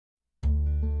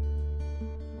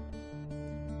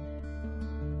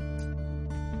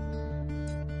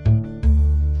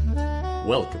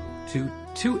Welcome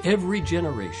to Every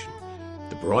Generation,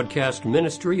 the broadcast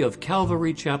ministry of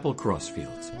Calvary Chapel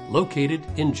Crossfields, located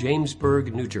in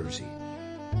Jamesburg, New Jersey,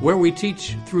 where we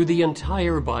teach through the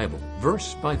entire Bible,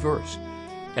 verse by verse,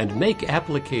 and make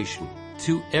application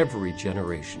to every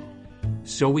generation,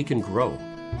 so we can grow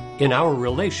in our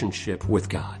relationship with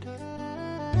God.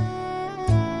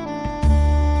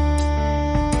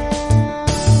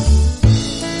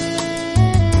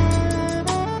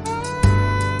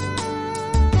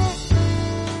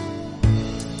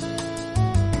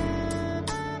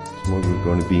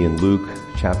 We're going to be in Luke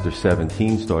chapter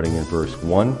 17, starting in verse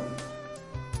 1.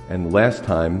 And last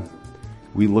time,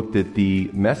 we looked at the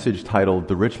message titled,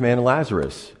 The Rich Man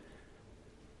Lazarus.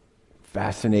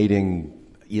 Fascinating,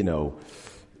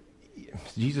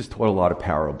 Jesus taught a lot of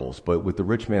parables, but with the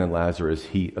rich man and Lazarus,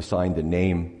 he assigned a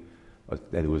name,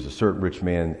 that there was a certain rich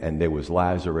man, and there was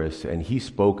Lazarus, and he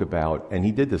spoke about, and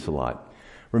he did this a lot.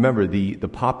 Remember, the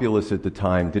populace at the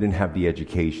time didn't have the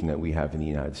education that we have in the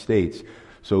United States,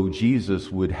 so Jesus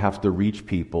would have to reach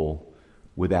people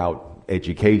without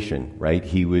education, right?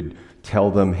 He would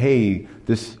tell them, hey,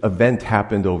 this event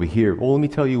happened over here. Well, let me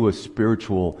tell you a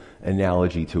spiritual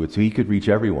analogy to it. So he could reach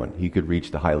everyone. He could reach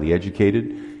the highly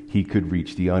educated. He could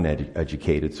reach the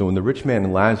uneducated. So in the rich man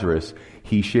and Lazarus,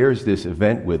 he shares this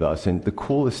event with us. And the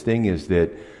coolest thing is that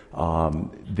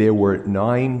there were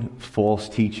 9 false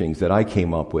teachings that I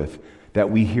came up with that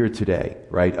we hear today,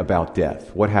 right, about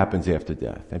death. What happens after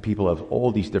death? And people have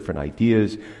all these different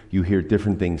ideas. You hear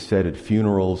different things said at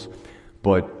funerals.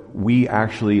 But we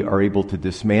actually are able to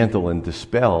dismantle and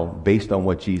dispel, based on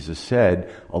what Jesus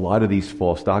said, a lot of these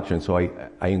false doctrines. So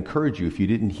I encourage you, if you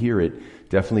didn't hear it,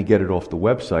 definitely get it off the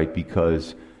website,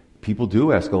 because people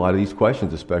do ask a lot of these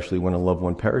questions, especially when a loved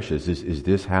one perishes. Is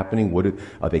this happening?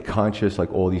 Are they conscious?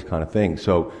 Like all these kind of things.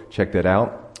 So check that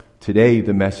out. Today,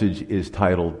 the message is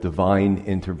titled, Divine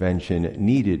Intervention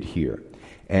Needed Here.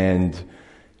 And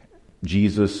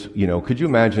Jesus, could you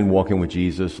imagine walking with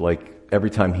Jesus? Like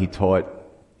every time he taught,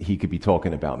 he could be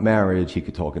talking about marriage, he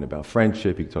could talking about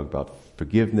friendship, he could talk about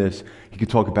forgiveness, he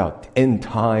could talk about end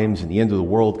times and the end of the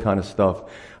world kind of stuff.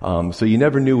 So you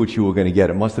never knew what you were going to get.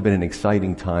 It must have been an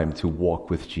exciting time to walk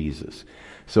with Jesus.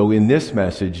 So in this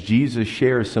message, Jesus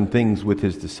shares some things with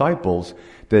his disciples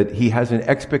that he has an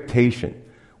expectation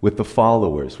with the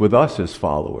followers, with us as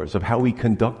followers, of how we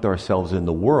conduct ourselves in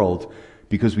the world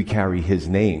because we carry his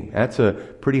name. That's a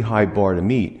pretty high bar to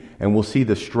meet. And we'll see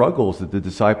the struggles that the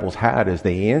disciples had as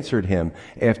they answered him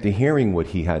after hearing what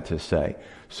he had to say.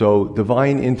 So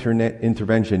divine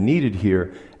intervention needed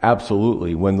here,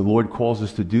 absolutely. When the Lord calls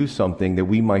us to do something that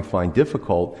we might find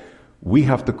difficult, we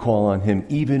have to call on him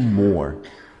even more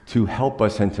to help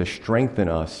us and to strengthen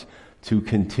us to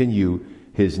continue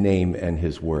his name and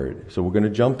his word. So we're going to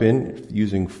jump in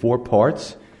using 4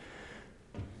 parts.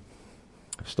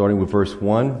 Starting with verse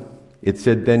 1, it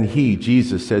said, Then he,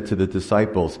 Jesus, said to the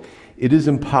disciples, It is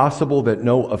impossible that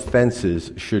no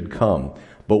offenses should come,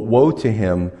 but woe to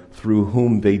him through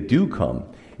whom they do come.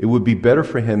 It would be better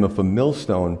for him if a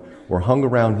millstone were hung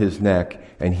around his neck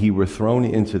and he were thrown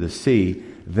into the sea,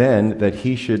 than that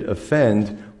he should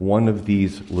offend one of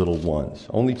these little ones.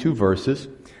 Only 2 verses.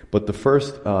 But the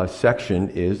first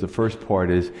the first part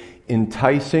is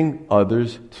enticing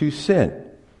others to sin.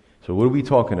 So what are we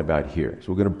talking about here?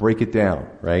 So we're going to break it down,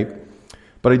 right?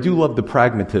 But I do love the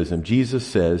pragmatism. Jesus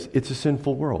says it's a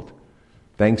sinful world.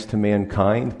 Thanks to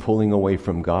mankind pulling away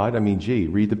from God. I mean,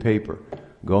 read the paper.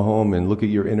 Go home and look at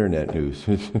your internet news.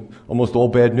 It's almost all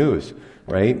bad news,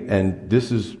 right? And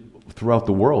this is throughout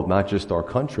the world, not just our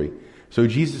country. So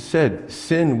Jesus said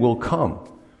sin will come.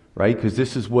 Right? Because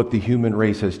this is what the human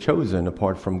race has chosen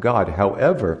apart from God.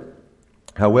 However,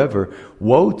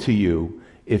 woe to you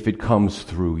if it comes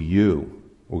through you.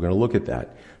 We're going to look at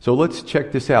that. So let's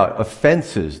check this out.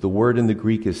 Offenses, the word in the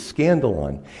Greek is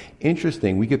scandalon.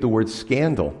 Interesting, we get the word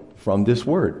scandal from this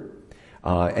word.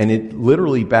 And it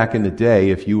literally, back in the day,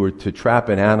 if you were to trap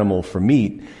an animal for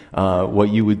meat, what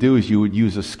you would do is you would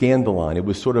use a scandalon. It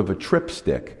was sort of a trip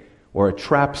stick or a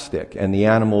trap stick, and the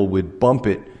animal would bump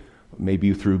it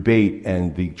maybe through bait,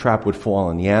 and the trap would fall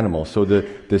on the animal. So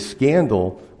the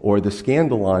scandal or the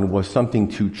scandalon was something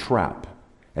to trap.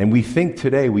 And we think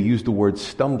today, we use the word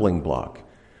stumbling block,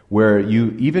 where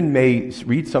you even may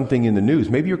read something in the news.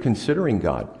 Maybe you're considering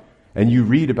God, and you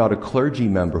read about a clergy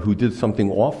member who did something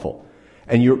awful.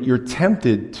 And you're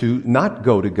tempted to not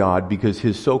go to God because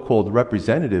his so-called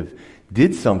representative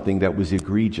did something that was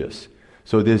egregious.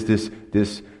 So there's this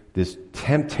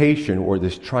temptation or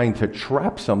this trying to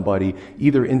trap somebody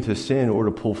either into sin or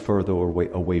to pull further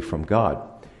away from God.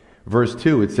 Verse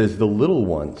 2, it says, the little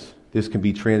ones, This can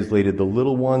be translated the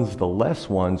little ones, the less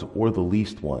ones, or the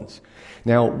least ones.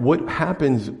 Now, what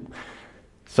happens,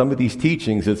 some of these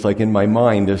teachings, it's like in my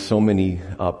mind, there's so many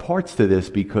parts to this,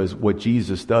 because what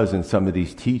Jesus does in some of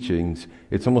these teachings,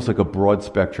 it's almost like a broad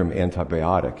spectrum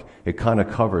antibiotic. It kind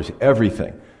of covers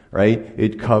everything, right?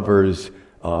 It covers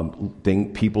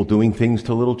people doing things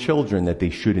to little children that they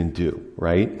shouldn't do,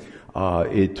 right?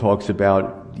 It talks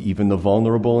about even the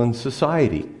vulnerable in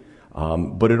society.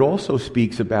 But it also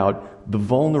speaks about the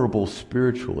vulnerable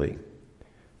spiritually,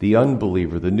 the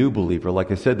unbeliever, the new believer,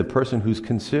 like I said, the person who's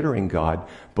considering God,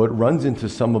 but runs into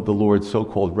some of the Lord's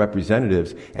so-called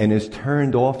representatives and is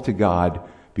turned off to God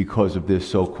because of this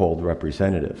so-called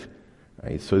representative.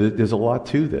 Right? So there's a lot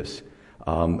to this.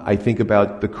 I think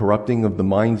about the corrupting of the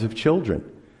minds of children.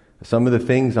 Some of the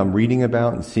things I'm reading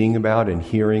about and seeing about and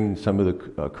hearing, some of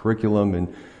the curriculum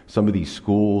and some of these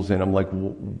schools, and I'm like,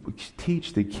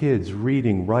 teach the kids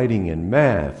reading, writing, and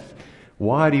math.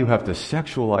 Why do you have to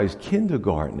sexualize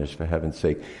kindergartners, for heaven's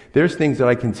sake? There's things that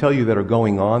I can tell you that are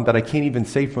going on that I can't even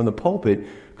say from the pulpit,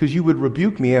 because you would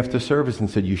rebuke me after service and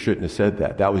said you shouldn't have said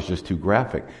that. That was just too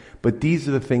graphic. But these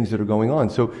are the things that are going on.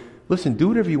 So listen, do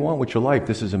whatever you want with your life.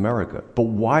 This is America. But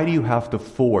why do you have to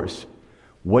force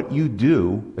what you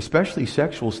do, especially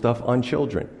sexual stuff, on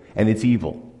children? And it's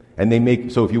evil.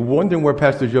 And so if you're wondering where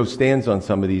Pastor Joe stands on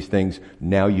some of these things,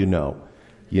 now you know.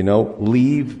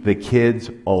 Leave the kids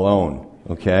alone,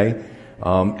 okay?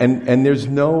 And there's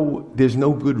no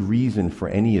good reason for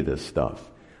any of this stuff.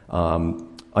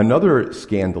 Another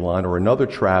scandalon or another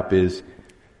trap is,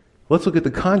 let's look at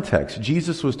the context.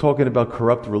 Jesus was talking about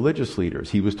corrupt religious leaders.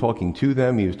 He was talking to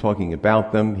them. He was talking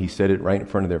about them. He said it right in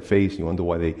front of their face. You wonder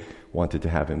why they wanted to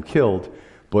have him killed.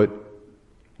 But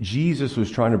Jesus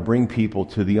was trying to bring people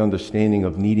to the understanding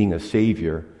of needing a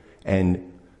Savior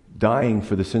and dying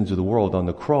for the sins of the world on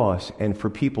the cross, and for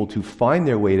people to find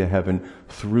their way to heaven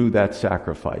through that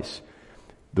sacrifice.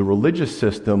 The religious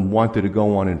system wanted to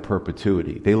go on in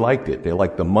perpetuity. They liked it. They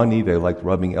liked the money. They liked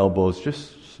rubbing elbows.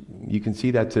 You can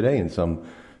see that today in some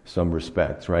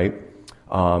respects, right?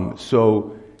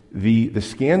 So the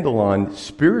scandalon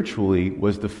spiritually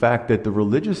was the fact that the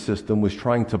religious system was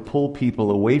trying to pull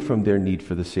people away from their need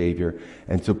for the Savior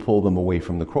and to pull them away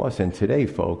from the cross. And today,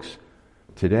 folks,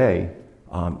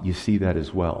 you see that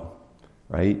as well,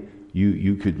 right?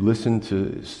 You could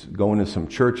go into some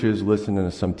churches, listen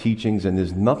to some teachings, and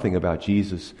there's nothing about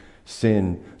Jesus,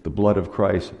 sin, the blood of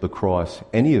Christ, the cross,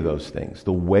 any of those things,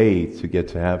 the way to get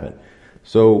to heaven.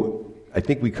 So I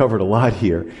think we covered a lot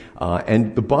here.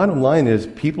 And the bottom line is,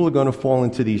 people are going to fall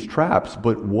into these traps,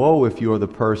 but woe if you're the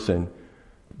person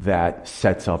that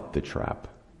sets up the trap,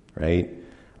 right?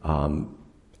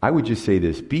 I would just say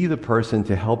this: be the person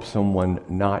to help someone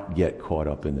not get caught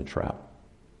up in the trap.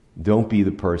 Don't be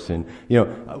the person.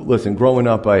 Listen, growing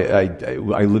up, I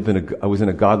was in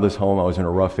a godless home. I was in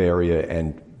a rough area,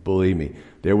 and believe me,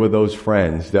 there were those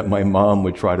friends that my mom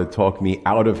would try to talk me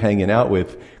out of hanging out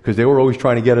with, because they were always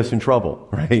trying to get us in trouble,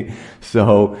 right?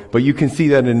 So, but you can see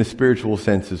that in a spiritual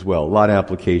sense as well. A lot of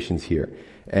applications here.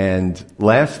 And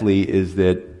lastly is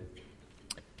that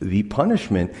the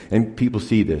punishment, and people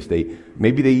see this,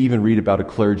 maybe they even read about a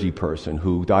clergy person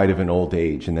who died of an old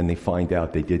age, and then they find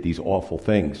out they did these awful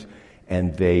things,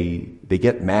 and they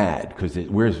get mad because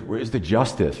where's the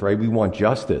justice, right? We want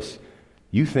justice.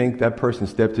 You think that person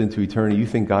stepped into eternity? You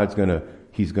think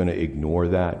he's gonna ignore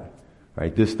that,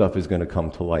 right? This stuff is gonna come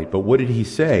to light. But what did he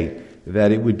say?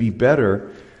 That it would be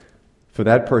better for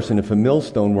that person if a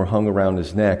millstone were hung around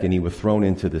his neck and he were thrown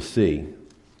into the sea.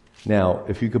 Now,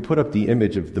 if you could put up the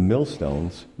image of the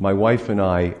millstones, my wife and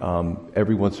I,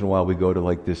 every once in a while we go to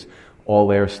like this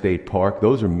all-air state park.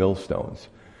 Those are millstones.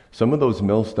 Some of those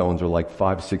millstones are like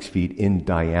 5-6 feet in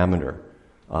diameter.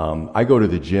 I go to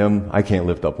the gym. I can't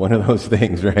lift up one of those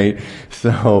things, right?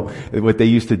 So what they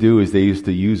used to do is they used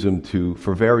to use them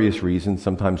for various reasons,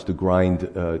 sometimes to grind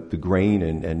the grain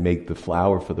and make the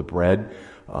flour for the bread.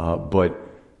 So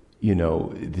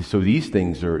these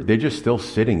things they're just still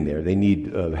sitting there. They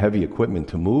need heavy equipment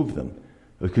to move them.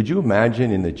 Could you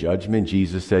imagine in the judgment,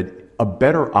 Jesus said, a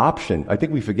better option? I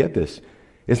think we forget this.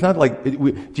 It's not like,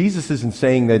 Jesus isn't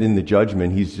saying that in the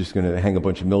judgment he's just going to hang a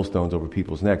bunch of millstones over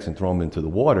people's necks and throw them into the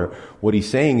water. What he's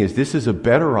saying is this is a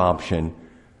better option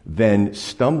than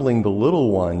stumbling the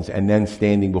little ones and then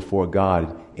standing before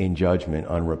God in judgment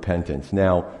on repentance.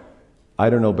 Now,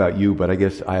 I don't know about you, but I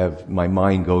guess my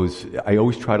mind goes, I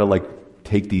always try to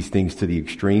take these things to the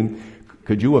extreme.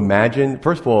 Could you imagine?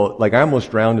 First of all, I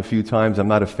almost drowned a few times. I'm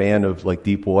not a fan of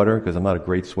deep water because I'm not a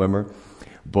great swimmer.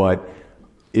 But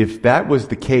if that was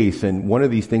the case and one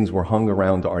of these things were hung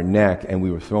around our neck and we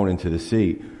were thrown into the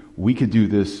sea, we could do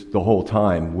this the whole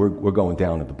time, we're going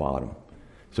down at the bottom.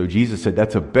 So Jesus said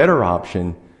that's a better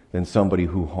option than somebody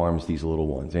who harms these little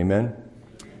ones. Amen?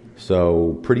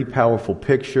 So pretty powerful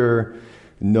picture.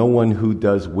 No one who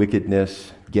does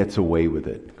wickedness gets away with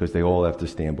it because they all have to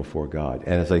stand before God.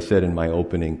 And as I said in my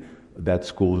opening,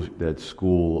 that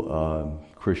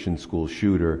Christian school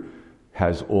shooter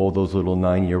has all those little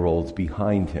 9-year-olds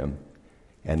behind him,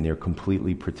 and they're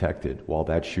completely protected while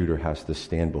that shooter has to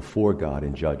stand before God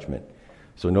in judgment.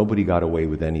 So nobody got away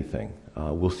with anything.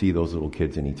 We'll see those little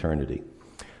kids in eternity.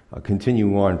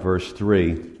 Continuing on, verse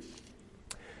 3,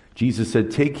 Jesus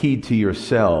said, take heed to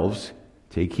yourselves,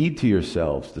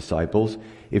 disciples.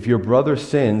 If your brother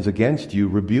sins against you,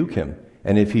 rebuke him.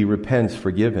 And if he repents,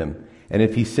 forgive him. And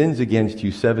if he sins against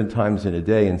you 7 times in a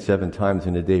day, and 7 times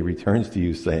in a day returns to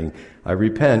you saying, I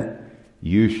repent,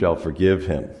 you shall forgive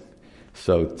him.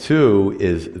 So 2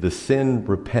 is the sin,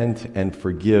 repent, and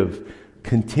forgive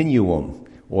continuum,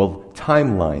 or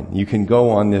timeline. You can go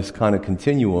on this kind of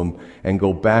continuum and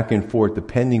go back and forth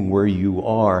depending where you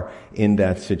are in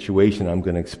that situation. I'm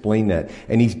going to explain that.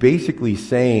 And he's basically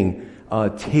saying,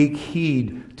 take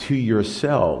heed to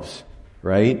yourselves,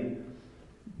 right?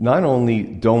 Not only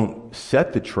don't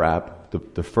set the trap,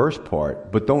 the first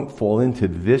part, but don't fall into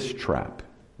this trap,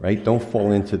 right? Don't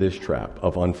fall into this trap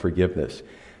of unforgiveness.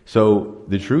 So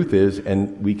the truth is,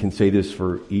 and we can say this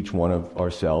for each one of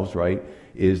ourselves, right,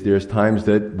 is there's times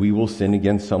that we will sin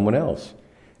against someone else.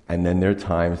 And then there are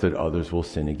times that others will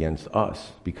sin against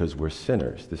us because we're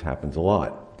sinners. This happens a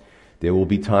lot. There will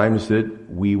be times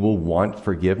that we will want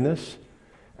forgiveness,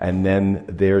 and then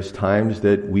there's times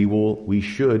that we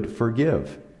should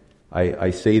forgive.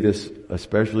 I say this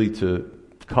especially to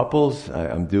couples.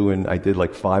 I did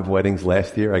like 5 weddings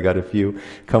last year. I got a few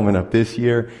coming up this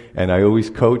year, and I always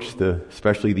coach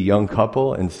especially the young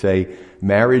couple and say,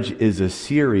 marriage is a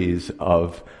series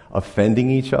of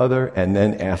offending each other and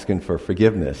then asking for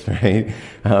forgiveness, right?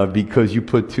 Because you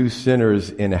put 2 sinners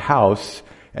in a house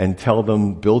and tell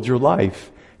them, build your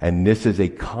life. And this is a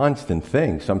constant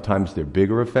thing. Sometimes they're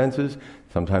bigger offenses.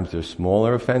 Sometimes they're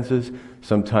smaller offenses.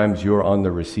 Sometimes you're on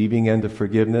the receiving end of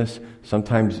forgiveness.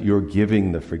 Sometimes you're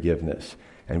giving the forgiveness.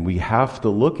 And we have to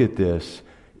look at this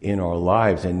in our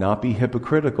lives and not be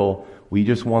hypocritical. We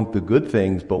just want the good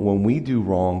things, but when we do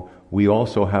wrong, we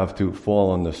also have to fall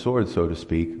on the sword, so to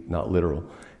speak, not literal,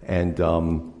 and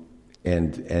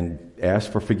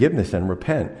ask for forgiveness and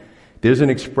repent. There's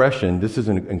an expression, this is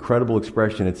an incredible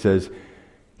expression, it says,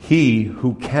 he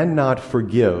who cannot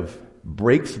forgive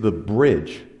breaks the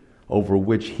bridge over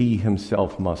which he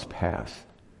himself must pass.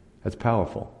 That's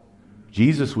powerful.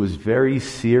 Jesus was very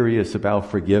serious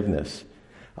about forgiveness.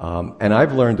 And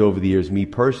I've learned over the years, me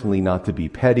personally, not to be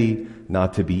petty,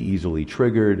 not to be easily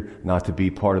triggered, not to be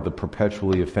part of the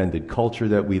perpetually offended culture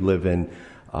that we live in.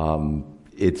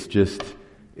 It's just,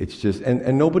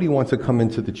 and nobody wants to come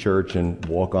into the church and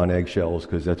walk on eggshells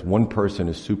because that's one person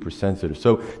is super sensitive.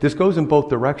 So this goes in both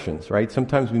directions, right?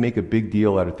 Sometimes we make a big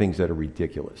deal out of things that are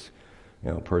ridiculous.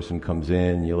 You know, a person comes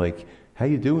in, you're like, how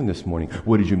you doing this morning?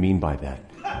 What did you mean by that?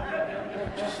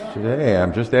 Hey,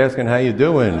 I'm just asking how you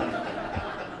doing.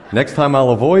 Next time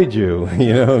I'll avoid you,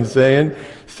 you know what I'm saying?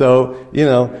 So,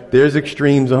 there's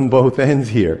extremes on both ends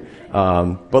here.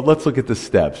 But let's look at the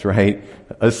steps, right?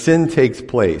 A sin takes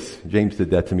place. James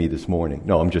did that to me this morning.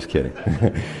 No, I'm just kidding.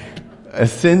 A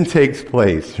sin takes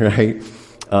place, right?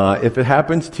 If it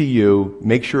happens to you,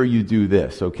 make sure you do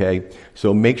this, okay?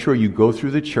 So make sure you go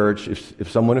through the church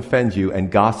if someone offends you and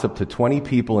gossip to 20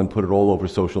 people and put it all over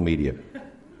social media.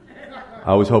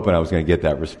 I was hoping I was going to get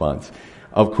that response.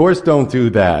 Of course, don't do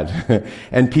that.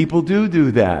 And people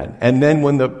do that. And then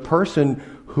when the person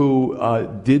who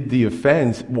did the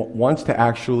offense wants to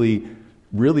actually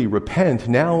really repent,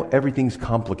 now everything's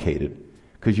complicated.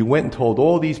 Because you went and told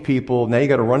all these people, now you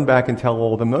got to run back and tell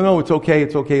all of them, no, it's okay,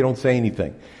 don't say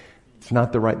anything. It's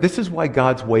not the right. This is why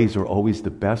God's ways are always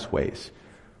the best ways.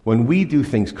 When we do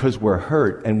things because we're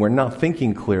hurt and we're not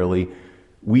thinking clearly,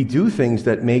 we do things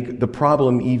that make the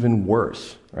problem even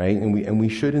worse, right? And we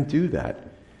shouldn't do that.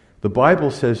 The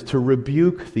Bible says to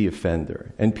rebuke the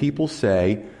offender. And people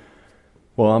say,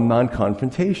 well, I'm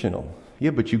non-confrontational.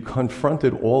 Yeah, but you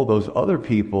confronted all those other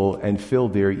people and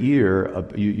filled their ear.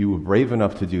 You were brave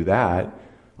enough to do that.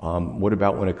 What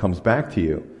about when it comes back to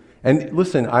you? And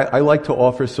listen, I like to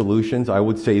offer solutions. I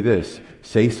would say this.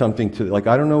 Say something to, I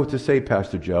don't know what to say,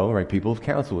 Pastor Joe, right? People have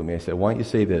counseled with me. I said, why don't you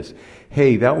say this?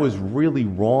 Hey, that was really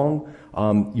wrong.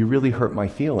 You really hurt my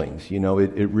feelings.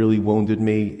 It really wounded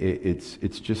me.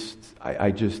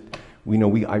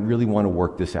 I really want to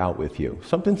work this out with you.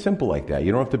 Something simple like that.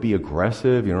 You don't have to be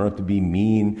aggressive. You don't have to be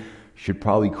mean. should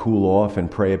probably cool off and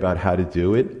pray about how to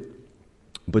do it.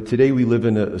 But today we live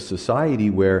in a society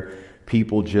where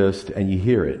people just, and you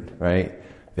hear it, right?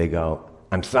 They go,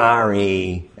 I'm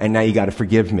sorry, and now you got to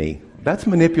forgive me. That's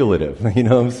manipulative, you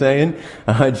know what I'm saying?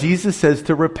 Jesus says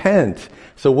to repent.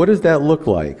 So what does that look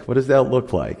like? What does that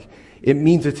look like? It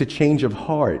means it's a change of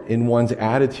heart in one's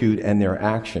attitude and their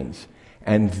actions.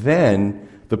 And then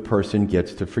the person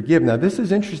gets to forgive. Now this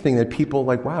is interesting that people are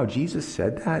like, wow, Jesus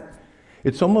said that?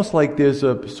 It's almost like there's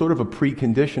a sort of a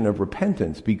precondition of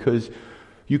repentance, because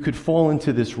you could fall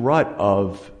into this rut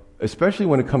of, especially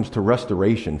when it comes to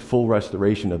restoration, full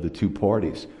restoration of the two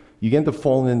parties. You get to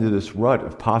fall into this rut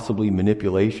of possibly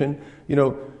manipulation. You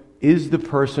know, is the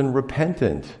person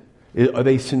repentant? Are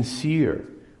they sincere,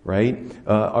 right?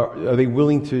 Are they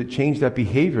willing to change that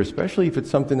behavior, especially if it's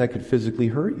something that could physically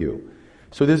hurt you?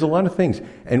 So there's a lot of things.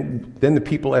 And then the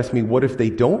people ask me, what if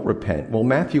they don't repent? Well,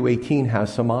 Matthew 18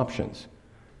 has some options.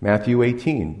 Matthew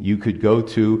 18, you could go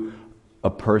to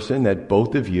a person that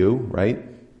both of you, right?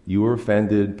 You were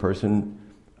offended, person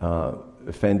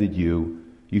offended you.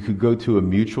 You could go to a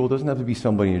mutual, it doesn't have to be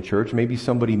somebody in a church, maybe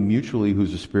somebody mutually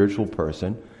who's a spiritual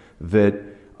person that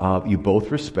you both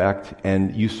respect,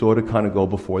 and you sort of kind of go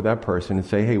before that person and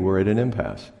say, hey, we're at an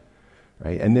impasse,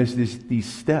 right? And there's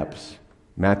these steps.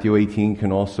 Matthew 18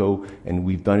 can also, and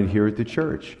we've done it here at the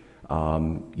church,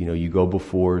 you go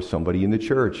before somebody in the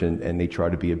church and they try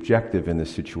to be objective in the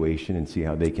situation and see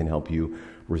how they can help you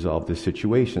resolve the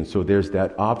situation. So there's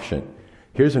that option.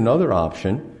 Here's another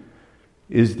option,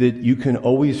 is that you can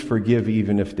always forgive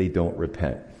even if they don't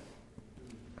repent.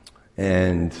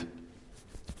 And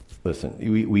listen,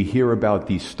 we hear about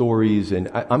these stories, and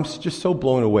I'm just so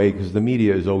blown away because the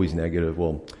media is always negative.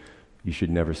 Well, you should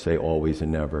never say always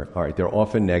and never. All right, they're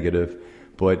often negative,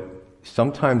 but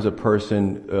sometimes a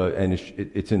person, and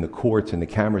it's in the courts, and the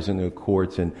camera's in the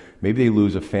courts, and maybe they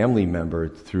lose a family member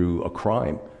through a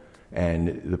crime,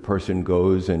 and the person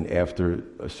goes, and after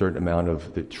a certain amount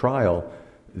of the trial,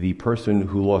 the person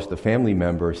who lost the family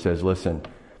member says, listen,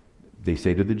 they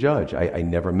say to the judge, I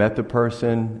never met the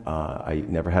person, I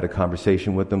never had a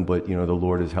conversation with them, but the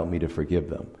Lord has helped me to forgive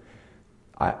them.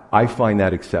 I find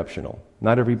that exceptional.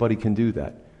 Not everybody can do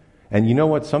that. And you know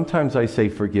what? Sometimes I say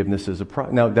forgiveness is a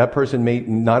problem. Now, that person may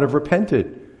not have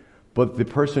repented, but the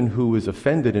person who is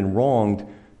offended and wronged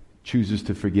chooses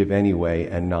to forgive anyway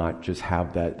and not just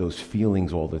have those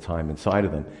feelings all the time inside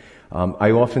of them.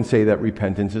 I often say that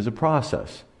repentance is a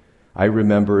process. I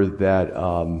remember that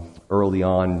early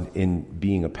on in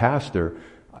being a pastor,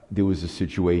 there was a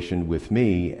situation with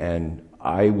me, and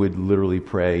I would literally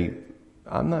pray,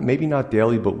 maybe not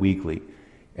daily, but weekly.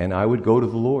 And I would go to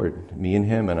the Lord, me and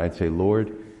him, and I'd say,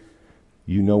 Lord,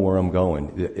 you know where I'm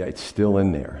going. It's still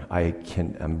in there.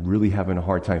 I'm really having a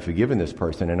hard time forgiving this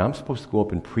person, and I'm supposed to go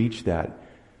up and preach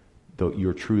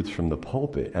your truths from the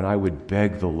pulpit. And I would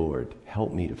beg the Lord,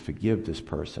 help me to forgive this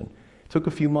person. It took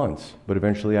a few months, but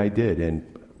eventually I did, and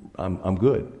I'm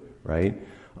good, right?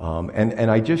 And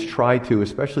I just try to,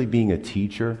 especially being a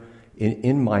teacher,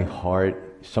 in my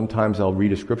heart, sometimes I'll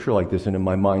read a scripture like this, and in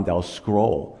my mind I'll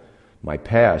scroll my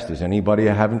past. Is anybody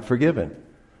I haven't forgiven?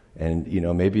 And,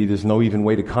 maybe there's no even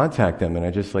way to contact them. And I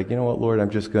just you know what, Lord,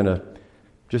 I'm just going to,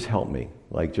 just help me.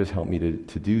 Just help me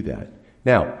to do that.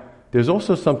 Now, there's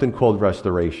also something called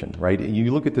restoration, right?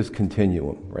 You look at this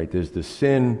continuum, right? There's the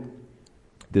sin,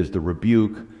 there's the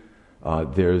rebuke,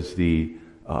 there's the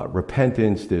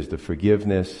repentance, there's the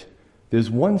forgiveness.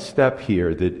 There's one step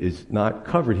here that is not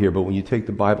covered here, but when you take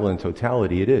the Bible in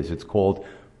totality, it is. It's called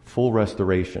full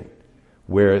restoration,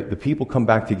 where the people come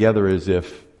back together as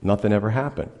if nothing ever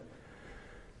happened.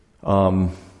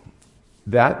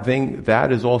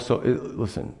 That is also,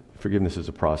 listen, forgiveness is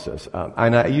a process.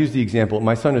 And I use the example,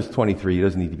 my son is 23, he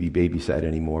doesn't need to be babysat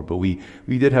anymore, but we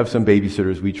did have some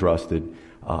babysitters we trusted.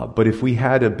 But if we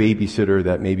had a babysitter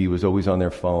that maybe was always on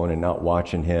their phone and not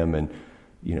watching him, and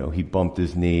he bumped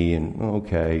his knee, and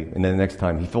okay, and then the next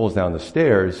time he falls down the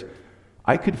stairs,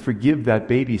 I could forgive that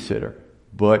babysitter.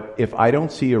 But if I don't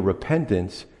see a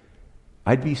repentance,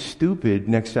 I'd be stupid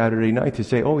next Saturday night to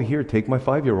say, oh, here, take my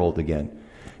 5-year-old again,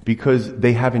 because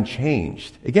they haven't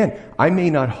changed. Again, I may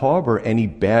not harbor any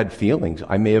bad feelings.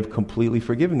 I may have completely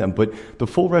forgiven them, but the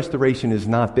full restoration is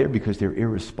not there because they're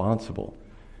irresponsible.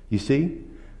 You see?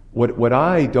 What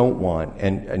I don't want,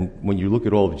 and when you look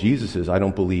at all of Jesus's, I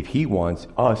don't believe he wants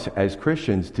us as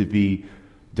Christians to be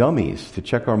dummies, to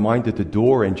check our mind at the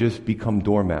door and just become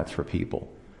doormats for people.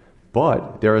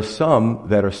 But there are some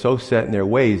that are so set in their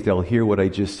ways, they'll hear what I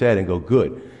just said and go,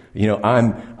 good.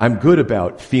 I'm good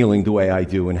about feeling the way I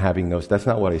do and having those. That's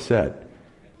not what I said,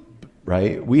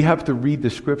 right? We have to read the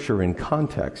scripture in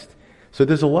context. So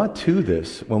there's a lot to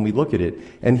this when we look at it.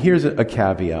 And here's a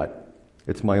caveat.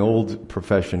 It's my old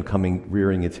profession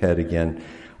rearing its head again.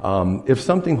 If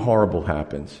something horrible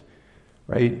happens,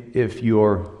 right? If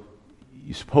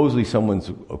supposedly someone's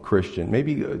a Christian,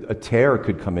 maybe a terror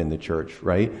could come in the church,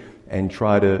 right? And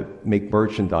try to make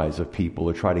merchandise of people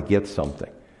or try to get something.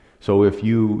 So if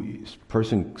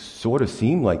person sort of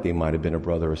seemed like they might have been a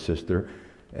brother or sister,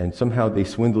 and somehow they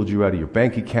swindled you out of your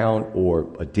bank account, or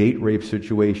a date rape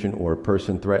situation, or a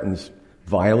person threatens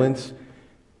violence,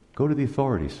 go to the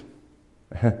authorities.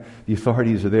 The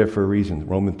authorities are there for a reason,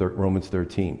 Romans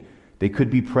 13. They could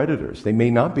be predators. They may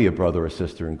not be a brother or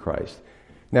sister in Christ.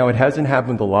 Now, it hasn't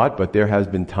happened a lot, but there has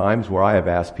been times where I have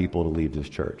asked people to leave this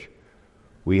church.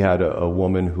 We had a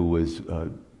woman who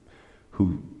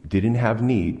didn't have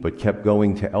need, but kept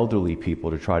going to elderly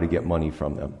people to try to get money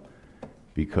from them,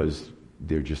 because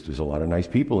there's a lot of nice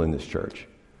people in this church.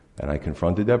 And I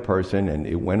confronted that person, and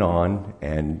it went on,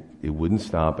 and it wouldn't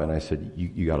stop, and I said,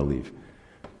 you got to leave.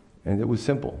 And it was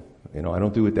simple. I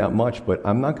don't do it that much, but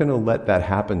I'm not going to let that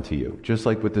happen to you, just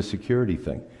like with the security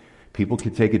thing. People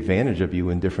can take advantage of you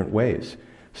in different ways.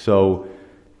 So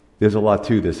there's a lot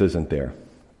to this, isn't there?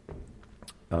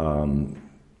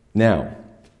 Now,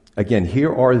 again,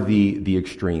 here are the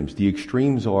extremes. The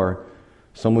extremes are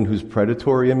someone who's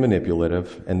predatory and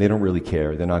manipulative, and they don't really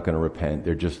care. They're not going to repent.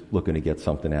 They're just looking to get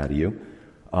something out of you.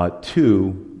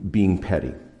 2, being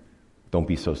petty. Don't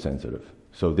be so sensitive.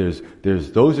 So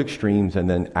there's those extremes, and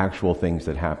then actual things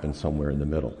that happen somewhere in the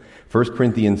middle. 1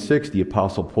 Corinthians 6, the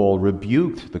Apostle Paul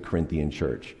rebuked the Corinthian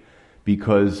church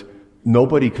because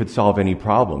nobody could solve any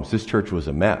problems. This church was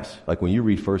a mess. Like when you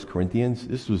read 1 Corinthians,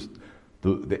 this was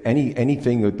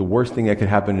the worst thing that could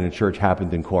happen in a church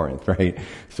happened in Corinth, right?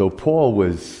 So Paul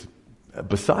was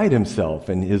beside himself,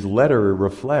 and his letter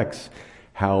reflects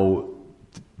how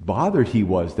bothered he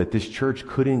was that this church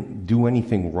couldn't do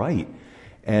anything right.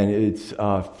 And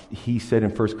he said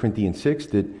in 1 Corinthians 6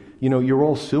 that, you're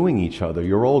all suing each other.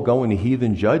 You're all going to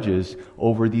heathen judges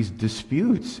over these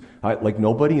disputes. Like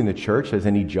nobody in the church has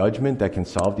any judgment that can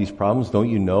solve these problems. Don't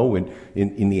you know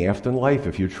in the afterlife,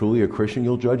 if you're truly a Christian,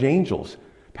 you'll judge angels.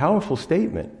 Powerful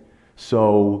statement.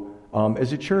 So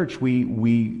as a church,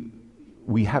 we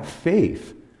have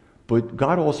faith, but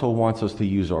God also wants us to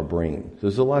use our brain.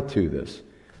 There's a lot to this.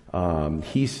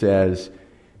 He says,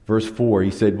 verse 4,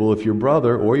 he said, well, if your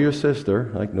brother or your sister,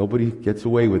 like nobody gets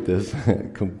away with this,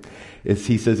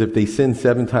 he says, if they sin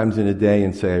 7 times in a day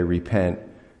and say, I repent,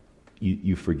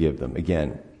 you forgive them.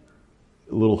 Again,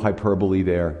 a little hyperbole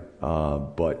there,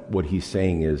 but what he's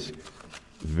saying is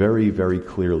very, very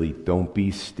clearly, don't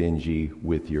be stingy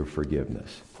with your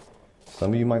forgiveness.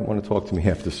 Some of you might want to talk to me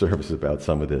after service about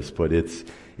some of this, but it's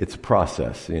a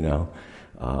process,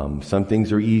 Some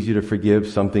things are easy to forgive.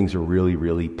 Some things are really,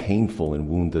 really painful and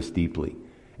wound us deeply.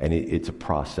 And it's a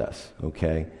process,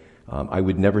 okay? I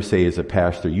would never say as a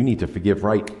pastor, you need to forgive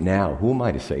right now. Who am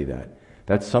I to say that?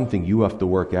 That's something you have to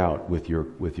work out with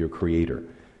your Creator.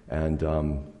 And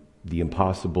the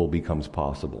impossible becomes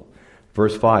possible.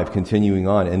 Verse 5, continuing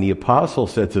on, and the apostle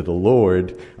said to the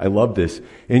Lord, I love this,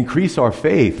 increase our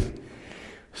faith.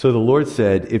 So the Lord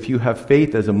said, if you have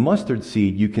faith as a mustard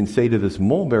seed, you can say to this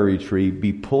mulberry tree,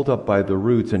 be pulled up by the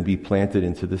roots and be planted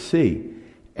into the sea,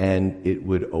 and it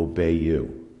would obey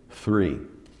you. 3,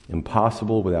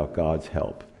 impossible without God's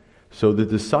help. So the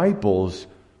disciples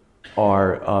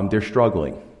they're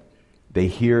struggling. They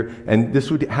hear, and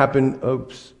this would happen,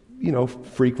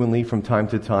 frequently from time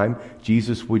to time.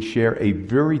 Jesus would share a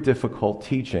very difficult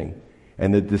teaching.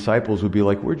 And the disciples would be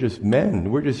like, we're just men.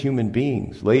 We're just human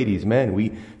beings. Ladies,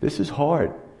 men, this is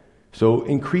hard. So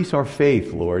increase our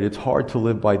faith, Lord. It's hard to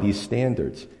live by these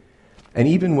standards. And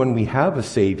even when we have a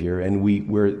Savior, and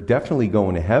we're definitely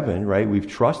going to heaven, right? We've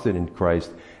trusted in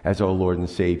Christ as our Lord and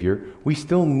Savior. We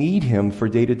still need Him for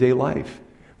day-to-day life.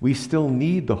 We still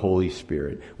need the Holy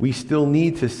Spirit. We still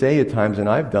need to say at times, and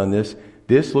I've done this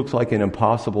looks like an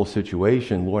impossible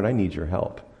situation. Lord, I need your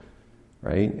help.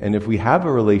 Right? And if we have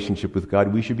a relationship with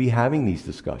God, we should be having these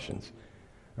discussions.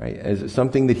 Right? As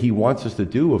something that He wants us to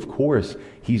do, of course,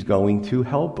 He's going to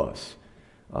help us.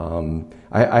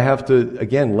 I have to,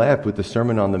 again, laugh with the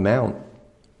Sermon on the Mount,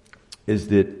 is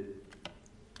that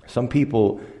some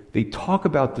people, they talk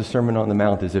about the Sermon on the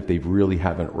Mount as if they really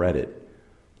haven't read it.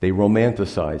 They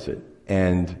romanticize it.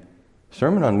 And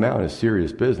Sermon on the Mount is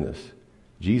serious business.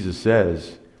 Jesus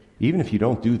says, even if you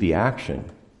don't do the action,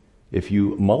 if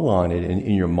you mull on it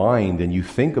in your mind and you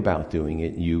think about doing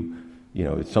it,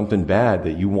 it's something bad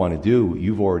that you want to do,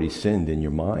 you've already sinned in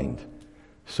your mind.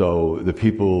 So the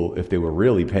people, if they were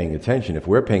really paying attention, if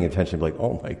we're paying attention, like,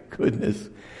 oh my goodness.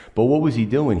 But what was He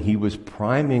doing? He was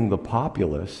priming the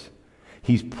populace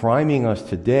He's priming us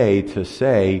today to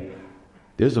say,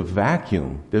 there's a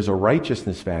vacuum, there's a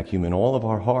righteousness vacuum in all of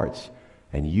our hearts,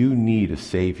 and you need a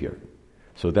Savior.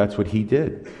 So that's what he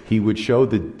did. He would show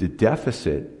the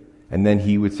deficit, and then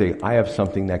he would say, I have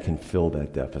something that can fill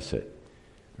that deficit.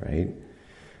 Right?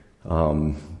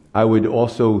 I would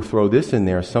also throw this in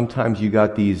there. Sometimes you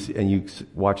got these, and you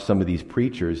watch some of these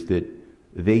preachers that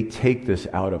they take this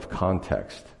out of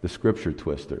context, the scripture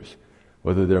twisters.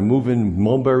 Whether they're moving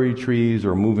mulberry trees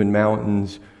or moving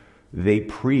mountains, they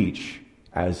preach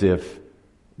as if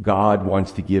God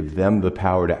wants to give them the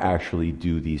power to actually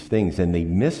do these things. And they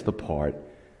miss the part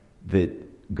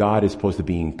that God is supposed to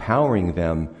be empowering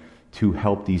them to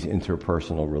help these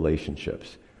interpersonal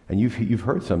relationships. And you've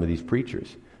heard some of these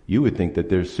preachers. You would think that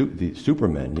there's the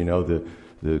Supermen,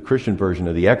 the Christian version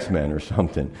of the X-Men or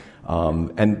something.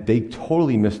 And they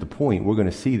totally miss the point. We're going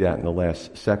to see that in the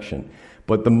last section.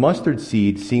 But the mustard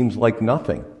seed seems like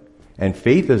nothing. And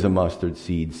faith as a mustard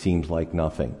seed seems like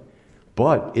nothing.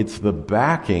 But it's the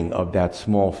backing of that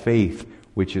small faith,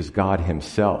 which is God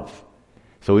himself.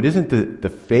 So it isn't the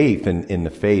faith in the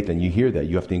faith, and you hear that.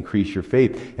 You have to increase your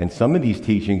faith. And some of these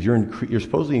teachings, you're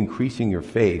supposedly increasing your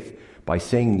faith by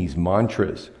saying these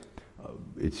mantras.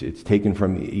 It's taken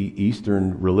from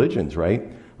Eastern religions,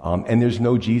 right? And there's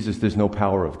no Jesus, there's no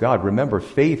power of God. Remember,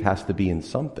 faith has to be in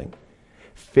something.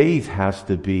 Faith has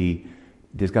to be,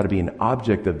 there's got to be an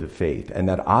object of the faith. And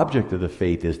that object of the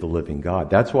faith is the living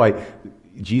God. That's why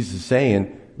Jesus is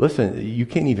saying, listen, you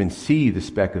can't even see the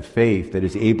speck of faith that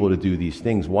is able to do these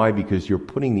things. Why? Because you're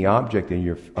putting the object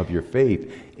of your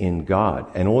faith in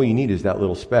God. And all you need is that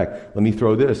little speck. Let me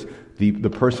throw this. The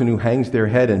person who hangs their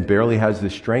head and barely has the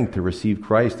strength to receive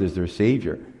Christ as their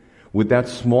Savior, with that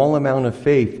small amount of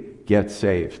faith, get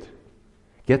saved.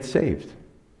 Get saved.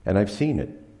 And I've seen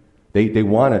it. They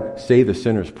want to say the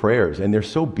sinner's prayers, and they're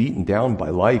so beaten down by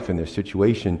life and their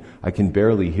situation, I can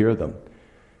barely hear them.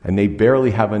 And they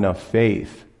barely have enough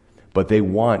faith, but they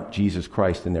want Jesus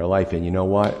Christ in their life. And you know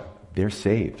what? They're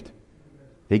saved.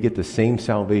 They get the same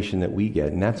salvation that we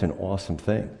get, and that's an awesome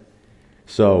thing.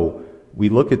 So we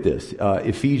look at this.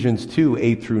 Ephesians 2,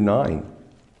 8 through 9.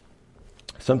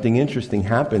 Something interesting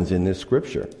happens in this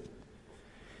scripture.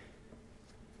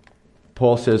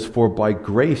 Paul says, for by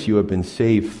grace you have been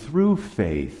saved through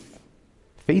faith.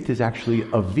 Faith is actually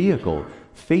a vehicle.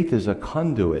 Faith is a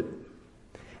conduit.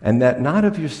 And that not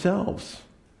of yourselves.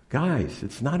 Guys,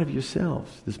 it's not of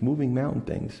yourselves, this moving mountain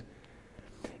things.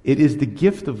 It is the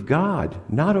gift of God,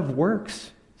 not of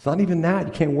works. It's not even that.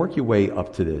 You can't work your way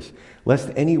up to this, lest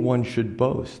anyone should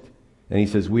boast. And he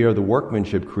says, we are the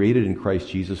workmanship created in Christ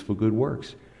Jesus for good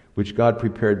works, which God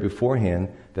prepared beforehand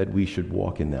that we should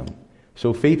walk in them.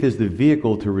 So faith is the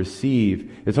vehicle to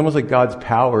receive. It's almost like God's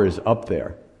power is up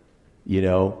there,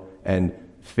 and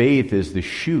faith is the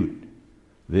chute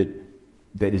that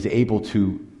is able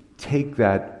to take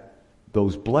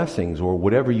those blessings or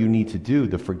whatever you need to do,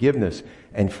 the forgiveness,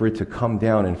 and for it to come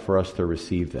down and for us to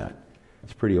receive that.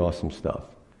 It's pretty awesome stuff.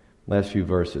 Last few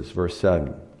verses. Verse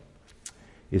 7.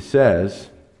 It says,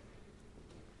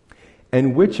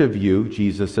 and which of you,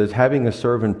 Jesus says, having a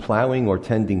servant plowing or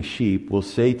tending sheep, will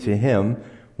say to him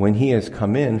when he has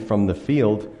come in from the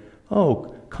field,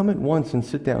 oh, come at once and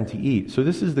sit down to eat. So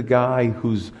this is the guy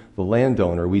who's the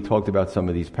landowner. We talked about some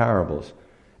of these parables.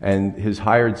 And his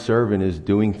hired servant is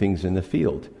doing things in the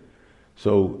field.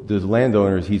 So the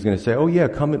landowner, he's going to say, oh yeah,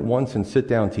 come at once and sit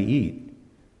down to eat.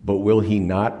 But will he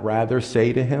not rather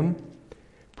say to him,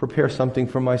 prepare something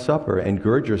for my supper and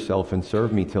gird yourself and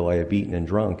serve me till I have eaten and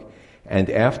drunk. And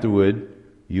afterward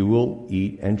you will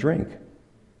eat and drink.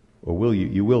 Or will you?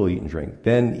 You will eat and drink.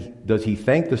 Then does he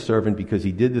thank the servant because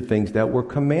he did the things that were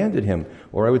commanded him?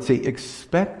 Or I would say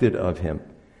expected of him?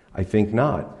 I think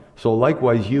not. So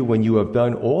likewise you, when you have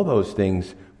done all those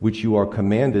things which you are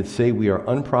commanded, say we are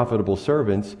unprofitable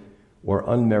servants or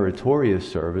unmeritorious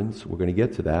servants. We're going to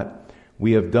get to that.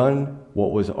 We have done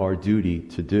what was our duty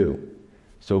to do.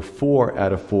 So 4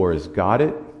 out of 4 is got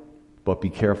it, but be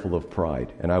careful of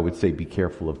pride. And I would say be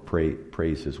careful of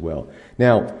praise as well.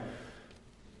 Now,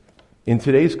 in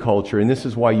today's culture, and this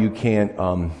is why you can't,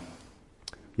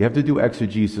 you have to do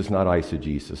exegesis, not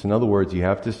eisegesis. In other words, you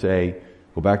have to say,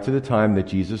 go back to the time that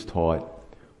Jesus taught.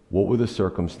 What were the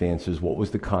circumstances? What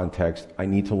was the context? I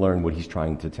need to learn what he's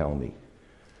trying to tell me.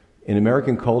 In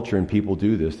American culture, and people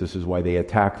do this is why they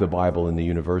attack the Bible in the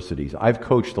universities. I've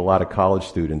coached a lot of college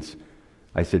students.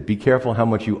 I said, be careful how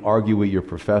much you argue with your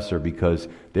professor because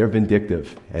they're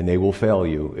vindictive and they will fail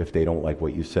you if they don't like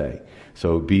what you say.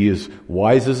 So be as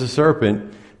wise as a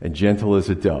serpent and gentle as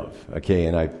a dove. Okay,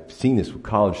 and I've seen this with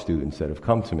college students that have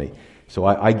come to me. So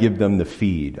I give them the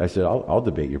feed. I said, I'll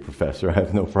debate your professor. I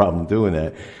have no problem doing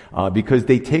that. Because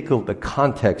they take the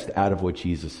context out of what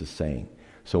Jesus is saying.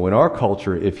 So in our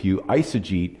culture, if you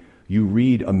eisegete, you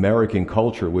read American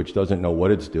culture, which doesn't know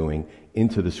what it's doing,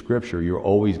 into the scripture, you're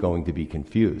always going to be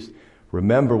confused.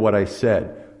 Remember what I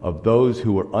said. Of those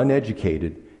who were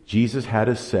uneducated, Jesus had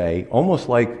to say, almost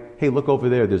like, hey, look over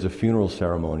there, there's a funeral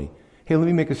ceremony. Hey, let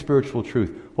me make a spiritual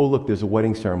truth. Oh, look, there's a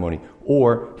wedding ceremony.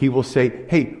 Or he will say,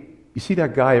 hey, you see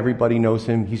that guy, everybody knows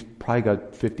him. He's probably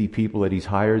got 50 people that he's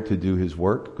hired to do his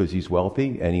work because he's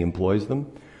wealthy and he employs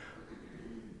them.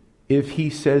 If he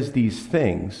says these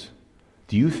things,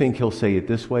 do you think he'll say it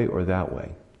this way or that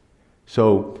way?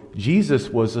 So Jesus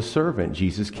was a servant.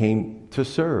 Jesus came to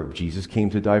serve. Jesus came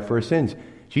to die for our sins.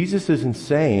 Jesus isn't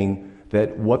saying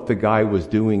that what the guy was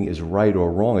doing is right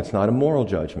or wrong. It's not a moral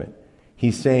judgment.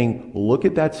 He's saying, look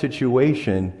at that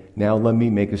situation. Now let me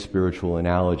make a spiritual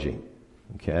analogy.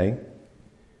 Okay?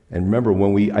 And remember,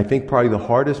 I think probably the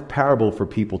hardest parable for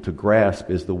people to grasp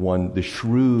is the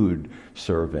shrewd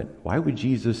servant. Why would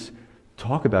Jesus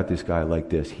talk about this guy like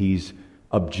this? He's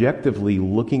objectively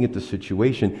looking at the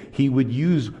situation. He would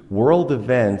use world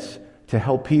events to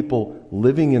help people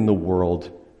living in the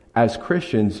world as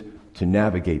Christians to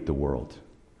navigate the world.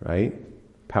 Right?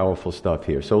 Powerful stuff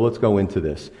here. So let's go into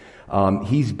this.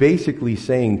 He's basically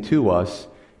saying to us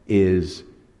is,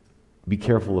 be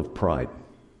careful of pride.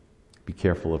 Be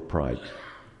careful of pride.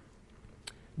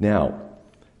 Now,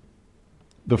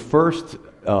 the first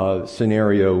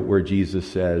scenario where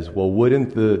Jesus says, well,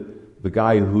 wouldn't the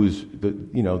guy who's the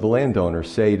landowner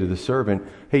say to the servant,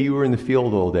 hey, you were in the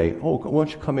field all day. Oh, why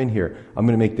don't you come in here? I'm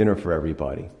going to make dinner for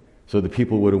everybody. So the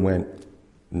people would have went,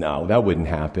 no, that wouldn't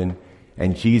happen.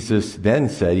 And Jesus then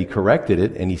said, he corrected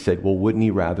it, and he said, well, wouldn't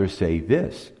he rather say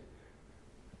this?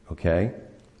 Okay?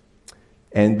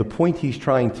 And the point he's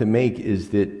trying to make is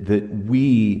that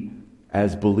we,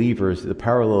 as believers, the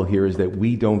parallel here is that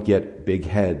we don't get big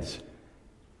heads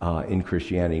in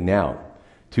Christianity. Now,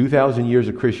 2,000 years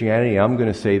of Christianity, I'm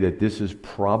going to say that this is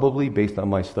probably, based on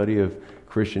my study of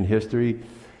Christian history,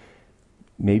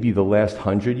 maybe the last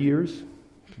 100 years,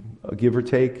 give or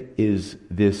take, is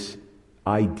this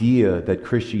idea that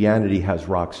Christianity has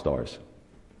rock stars,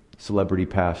 celebrity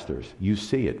pastors. You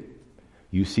see it.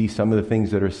 You see some of the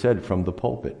things that are said from the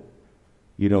pulpit.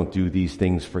 You don't do these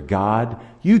things for God.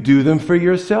 You do them for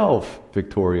yourself,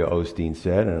 Victoria Osteen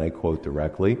said, and I quote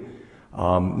directly.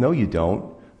 No, you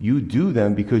don't. You do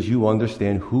them because you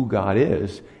understand who God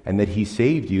is and that He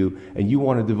saved you, and you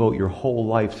want to devote your whole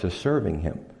life to serving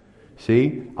Him.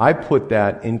 See, I put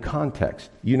that in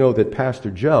context. You know that Pastor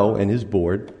Joe and his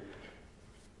board,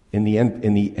 in the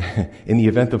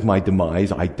event of my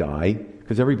demise, I die,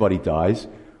 because everybody dies,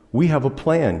 we have a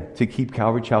plan to keep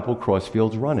Calvary Chapel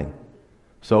Crossfields running.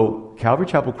 So Calvary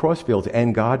Chapel Crossfields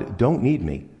and God don't need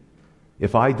me.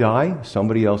 If I die,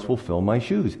 somebody else will fill my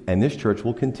shoes, and this church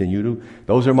will continue to.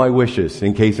 Those are my wishes,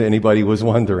 in case anybody was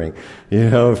wondering.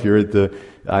 If you're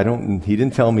at he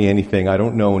didn't tell me anything. I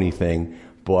don't know anything,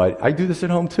 but I do this at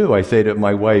home too. I say to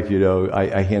my wife,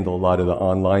 I handle a lot of the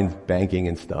online banking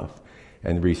and stuff.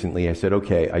 And recently I said,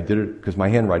 okay, I did it because my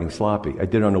handwriting's sloppy. I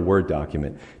did it on a Word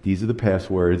document. These are the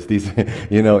passwords.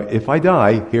 If I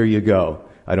die, here you go.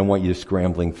 I don't want you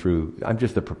scrambling through. I'm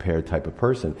just a prepared type of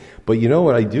person. But you know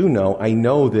what I do know? I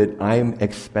know that I'm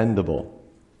expendable.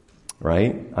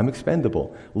 Right? I'm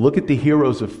expendable. Look at the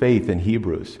heroes of faith in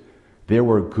Hebrews. There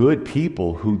were good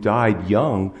people who died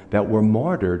young that were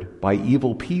martyred by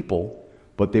evil people,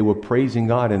 but they were praising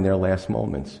God in their last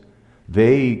moments.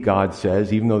 They, God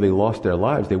says, even though they lost their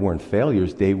lives, they weren't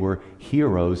failures. They were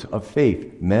heroes of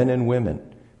faith, men and women.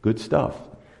 Good stuff.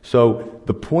 So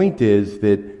the point is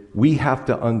that we have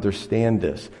to understand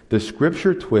this. The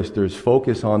scripture twisters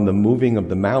focus on the moving of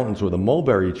the mountains or the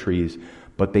mulberry trees,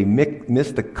 but they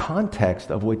miss the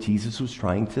context of what Jesus was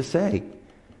trying to say.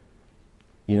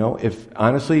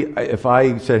 If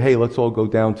I said, hey, let's all go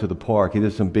down to the park. Hey,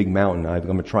 there's some big mountain. I'm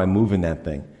going to try moving that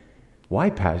thing. Why,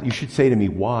 Pastor? You should say to me,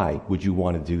 why would you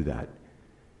want to do that?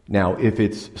 Now, if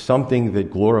it's something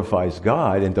that glorifies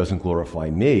God and doesn't glorify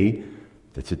me,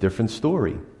 that's a different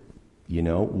story.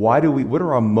 What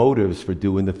are our motives for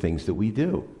doing the things that we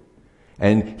do?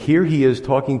 And here he is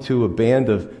talking to a band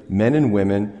of men and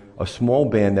women, a small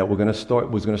band that was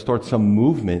going to start some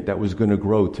movement that was going to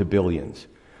grow to billions.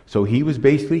 So he was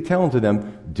basically telling to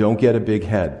them, don't get a big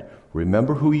head.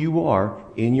 Remember who you are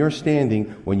in your standing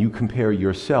when you compare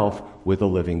yourself with a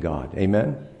living God.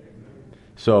 Amen?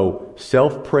 So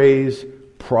self-praise,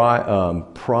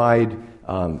 pride,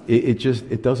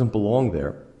 it doesn't belong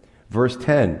there. Verse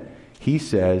 10, he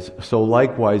says, so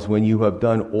likewise when you have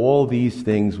done all these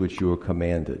things which you are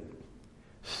commanded.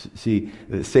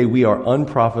 Say we are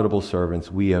unprofitable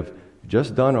servants. We have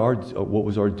just done what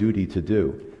was our duty to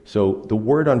do. So the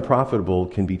word unprofitable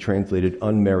can be translated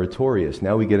unmeritorious.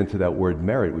 Now we get into that word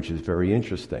merit, which is very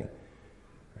interesting.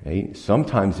 Right?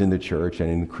 Sometimes in the church and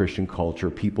in Christian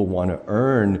culture, people want to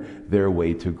earn their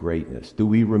way to greatness. Do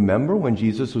we remember when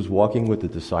Jesus was walking with the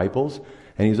disciples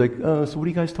and he's like, "Oh, so what are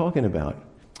you guys talking about?"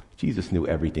 Jesus knew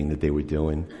everything that they were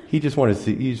doing. He just wanted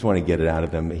to get it out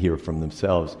of them, hear it from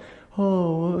themselves.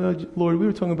 "Oh, Lord, we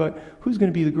were talking about who's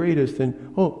going to be the greatest. And,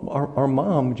 our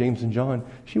mom, James and John,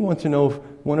 she wants to know if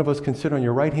one of us can sit on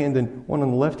your right hand and one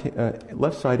on the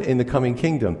left side in the coming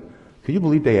kingdom." Can you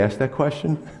believe they asked that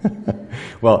question?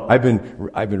 Well, I've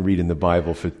been reading the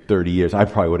Bible for 30 years. I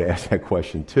probably would have asked that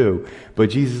question too. But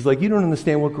Jesus is like, you don't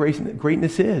understand what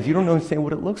greatness is. You don't understand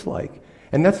what it looks like.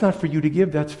 And that's not for you to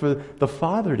give. That's for the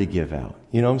Father to give out.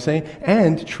 You know what I'm saying?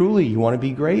 And truly, you want to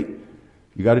be great?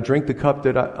 You got to drink the cup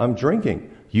that I'm drinking.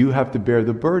 You have to bear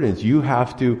the burdens. You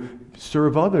have to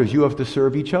serve others. You have to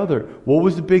serve each other. What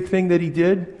was the big thing that he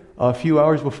did a few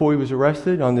hours before he was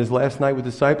arrested on his last night with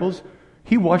disciples?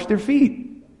 He washed their feet.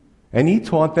 And he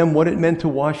taught them what it meant to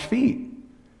wash feet.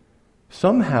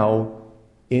 Somehow,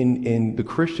 in the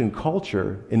Christian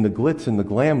culture, in the glitz and the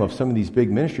glam of some of these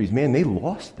big ministries, man, they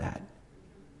lost that.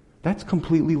 That's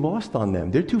completely lost on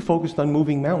them. They're too focused on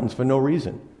moving mountains for no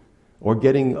reason. Or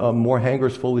getting more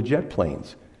hangars full of jet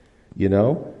planes. You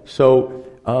know? So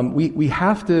we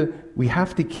have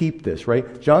to keep this,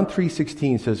 right? John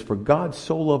 3:16 says, "For God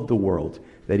so loved the world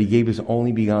that he gave his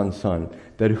only begotten Son,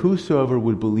 that whosoever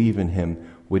would believe in him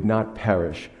would not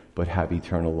perish, but have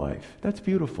eternal life." That's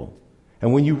beautiful.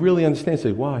 And when you really understand,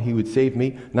 say, wow, he would save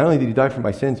me. Not only did he die for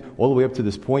my sins all the way up to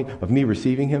this point of me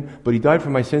receiving him, but he died for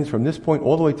my sins from this point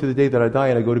all the way to the day that I die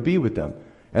and I go to be with them.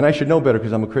 And I should know better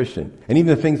because I'm a Christian. And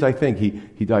even the things I think,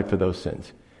 he died for those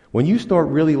sins. When you start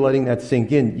really letting that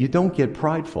sink in, you don't get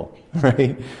prideful,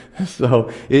 right? So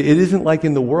it isn't like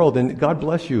in the world, and God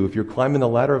bless you. If you're climbing the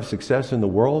ladder of success in the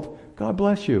world, God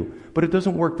bless you. But it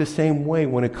doesn't work the same way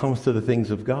when it comes to the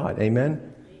things of God. Amen? Amen.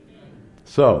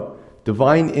 So,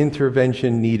 divine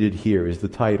intervention needed here is the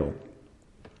title.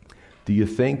 Do you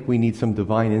think we need some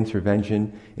divine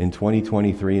intervention in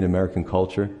 2023 in American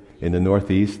culture, in the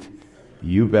Northeast?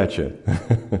 You betcha.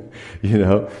 You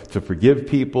know, to forgive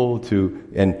people,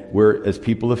 and we're, as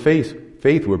people of faith,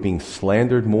 we're being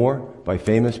slandered more by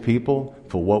famous people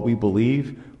for what we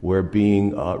believe. We're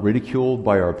being ridiculed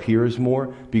by our peers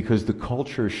more because the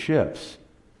culture shifts.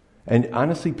 And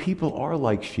honestly, people are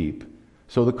like sheep.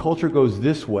 So the culture goes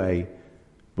this way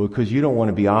because you don't want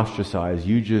to be ostracized.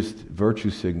 You just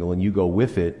virtue signal and you go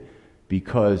with it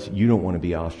because you don't want to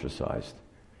be ostracized.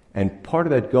 And part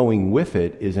of that going with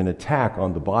it is an attack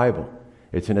on the Bible.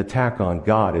 It's an attack on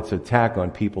God. It's an attack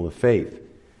on people of faith.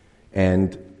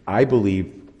 And I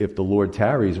believe if the Lord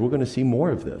tarries, we're going to see more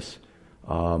of this.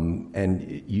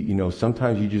 And you know,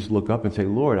 sometimes you just look up and say,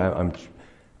 Lord,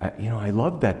 I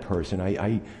love that person.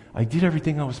 I did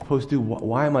everything I was supposed to do.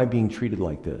 Why am I being treated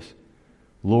like this?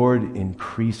 Lord,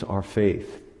 increase our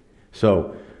faith.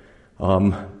 So,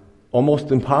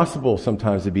 almost impossible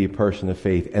sometimes to be a person of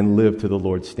faith and live to the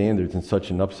Lord's standards in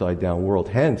such an upside-down world.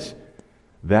 Hence,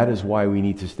 that is why we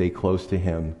need to stay close to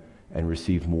Him and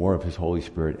receive more of His Holy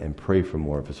Spirit and pray for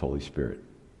more of His Holy Spirit.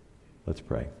 Let's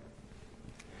pray.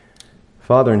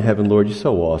 Father in heaven, Lord, you're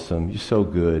so awesome. You're so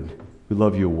good. We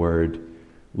love your word.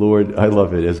 Lord, I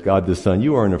love it. As God the Son,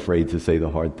 you aren't afraid to say the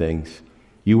hard things.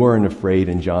 You weren't afraid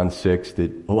in John 6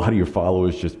 that a lot of your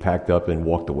followers just packed up and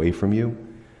walked away from you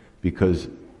because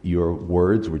your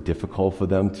words were difficult for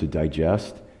them to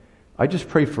digest. I just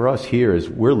pray for us here as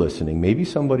we're listening. Maybe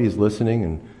somebody is listening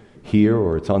and here,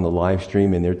 or it's on the live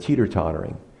stream, and they're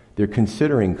teeter-tottering. They're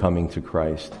considering coming to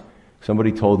Christ.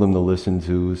 Somebody told them to listen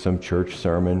to some church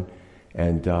sermon.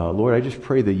 And Lord, I just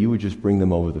pray that you would just bring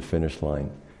them over the finish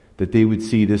line. That they would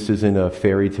see this isn't a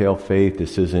fairy tale faith.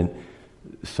 This isn't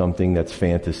something that's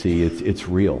fantasy. It's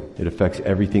real. It affects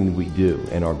everything that we do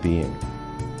and our being.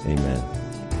 Amen.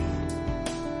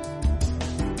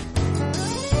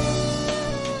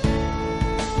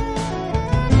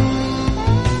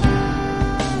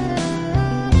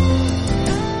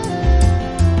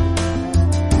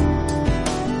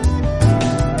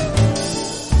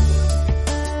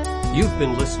 You've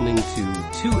been listening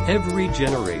to Every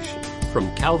Generation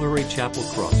from Calvary Chapel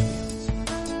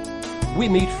Crossfields. We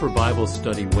meet for Bible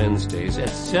study Wednesdays at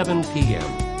 7 p.m.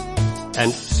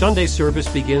 and Sunday service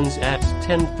begins at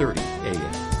 10:30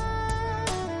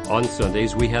 a.m. On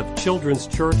Sundays, we have children's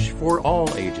church for all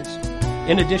ages,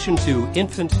 in addition to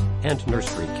infant and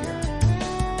nursery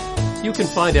care. You can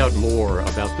find out more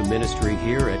about the ministry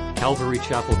here at Calvary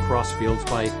Chapel Crossfields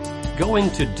by going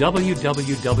to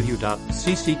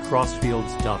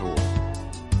www.cccrossfields.org,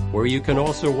 where you can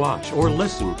also watch or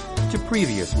listen to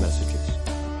previous messages.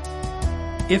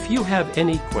 If you have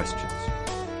any questions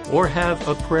or have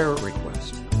a prayer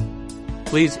request,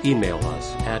 please email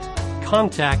us at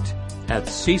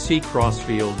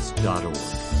contact@cccrossfields.org.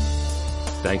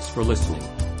 Thanks for listening,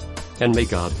 and may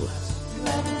God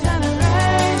bless.